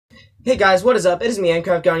Hey guys, what is up? It is me,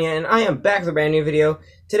 Minecraft Gagne, and I am back with a brand new video.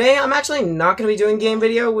 Today, I'm actually not going to be doing game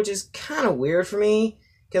video, which is kind of weird for me.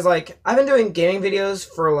 Because, I've been doing gaming videos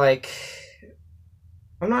for,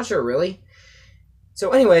 I'm not sure, really. So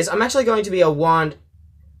anyways, I'm actually going to be a wand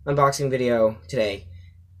unboxing video today.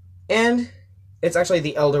 And it's actually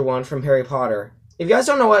the Elder Wand from Harry Potter. If you guys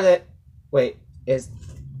don't know what it... Wait, is...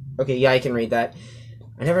 Okay, yeah, I can read that.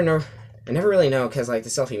 I never really know, because, the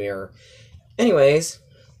selfie mirror. Anyways...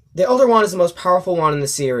 The Elder Wand is the most powerful wand in the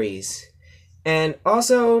series. And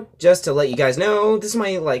also, just to let you guys know, this is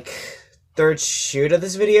my, third shoot of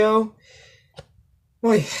this video.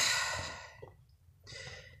 Boy.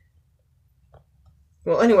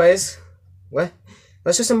 Well, anyways,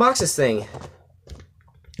 let's just unbox this thing.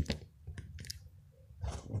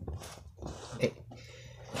 Hey.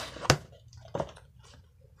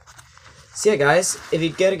 So yeah, guys, if you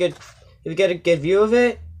get a good view of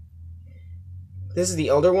it, this is the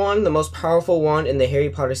Elder Wand, the most powerful wand in the Harry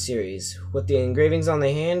Potter series. With the engravings on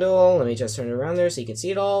the handle, let me just turn it around there so you can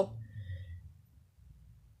see it all.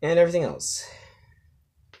 And everything else.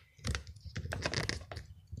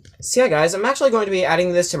 So yeah, guys, I'm actually going to be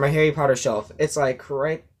adding this to my Harry Potter shelf. It's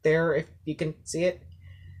right there, if you can see it.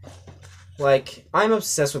 I'm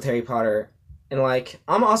obsessed with Harry Potter. And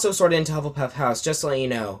I'm also sorted into Hufflepuff House, just to let you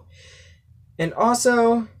know. And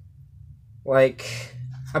also, I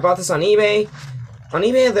bought this on eBay. On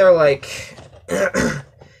eBay, they're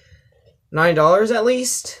 $9 at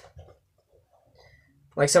least.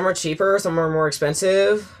 Some are cheaper, some are more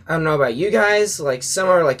expensive. I don't know about you guys. Some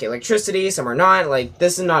are electricity, some are not.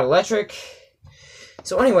 This is not electric.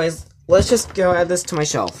 So anyways, let's just go add this to my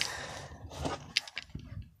shelf.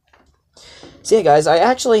 So yeah, guys, I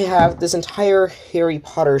actually have this entire Harry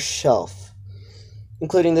Potter shelf,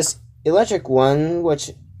 including this electric one,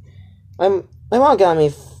 which my mom got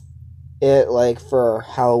me it for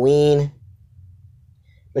Halloween,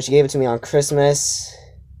 but she gave it to me on Christmas.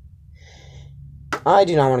 I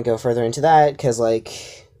do not want to go further into that because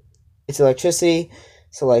it's electricity.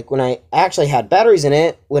 So when I actually had batteries in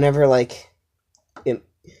it, whenever it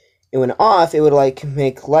went off, it would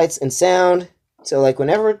make lights and sound. So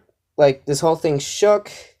whenever this whole thing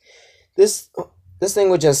shook, this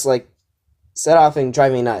thing would just set off and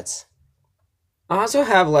drive me nuts. I also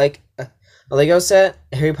have a Lego set,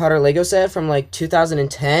 a Harry Potter Lego set from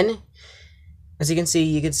 2010. As you can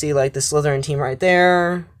see the Slytherin team right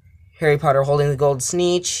there. Harry Potter holding the gold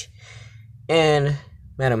Sneetch, and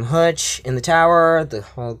Madam Hutch in the tower, the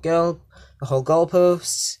whole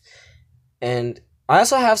goalposts. And I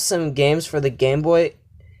also have some games for the Game Boy,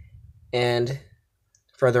 and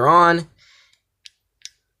further on,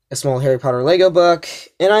 a small Harry Potter Lego book,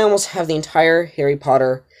 and I almost have the entire Harry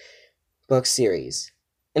Potter book series.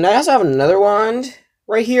 And I also have another wand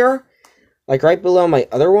right here, right below my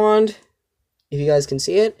other wand, if you guys can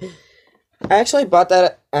see it. I actually bought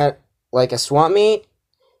that at a swap meet,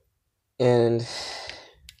 and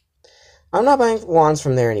I'm not buying wands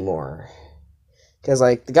from there anymore. Because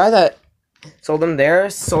the guy that sold them there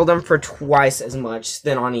sold them for twice as much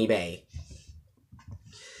than on eBay.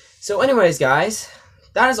 So anyways, guys,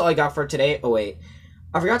 that is all I got for today. Oh wait,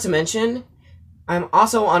 I forgot to mention, I'm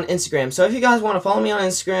also on Instagram, so if you guys want to follow me on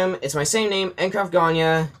Instagram, it's my same name, Minecraft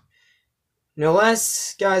Gagne. No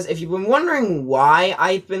less, guys, if you've been wondering why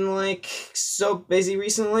I've been, so busy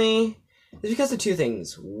recently, it's because of two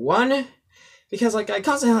things. One, because, I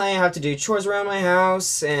constantly have to do chores around my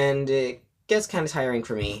house, and it gets kind of tiring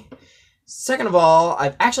for me. Second of all,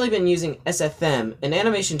 I've actually been using SFM, an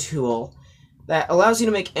animation tool that allows you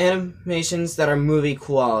to make animations that are movie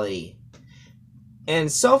quality.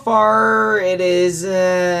 And so far, it is,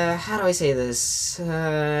 how do I say this?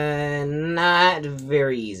 Not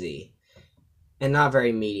very easy. And not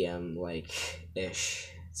very medium, ish.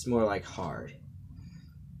 It's more hard.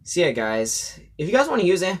 So yeah, guys, if you guys want to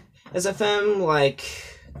use it, SFM,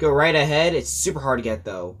 go right ahead. It's super hard to get,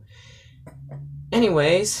 though.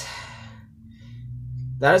 Anyways,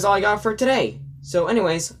 that is all I got for today. So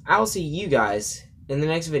anyways, I will see you guys in the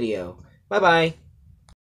next video. Bye-bye.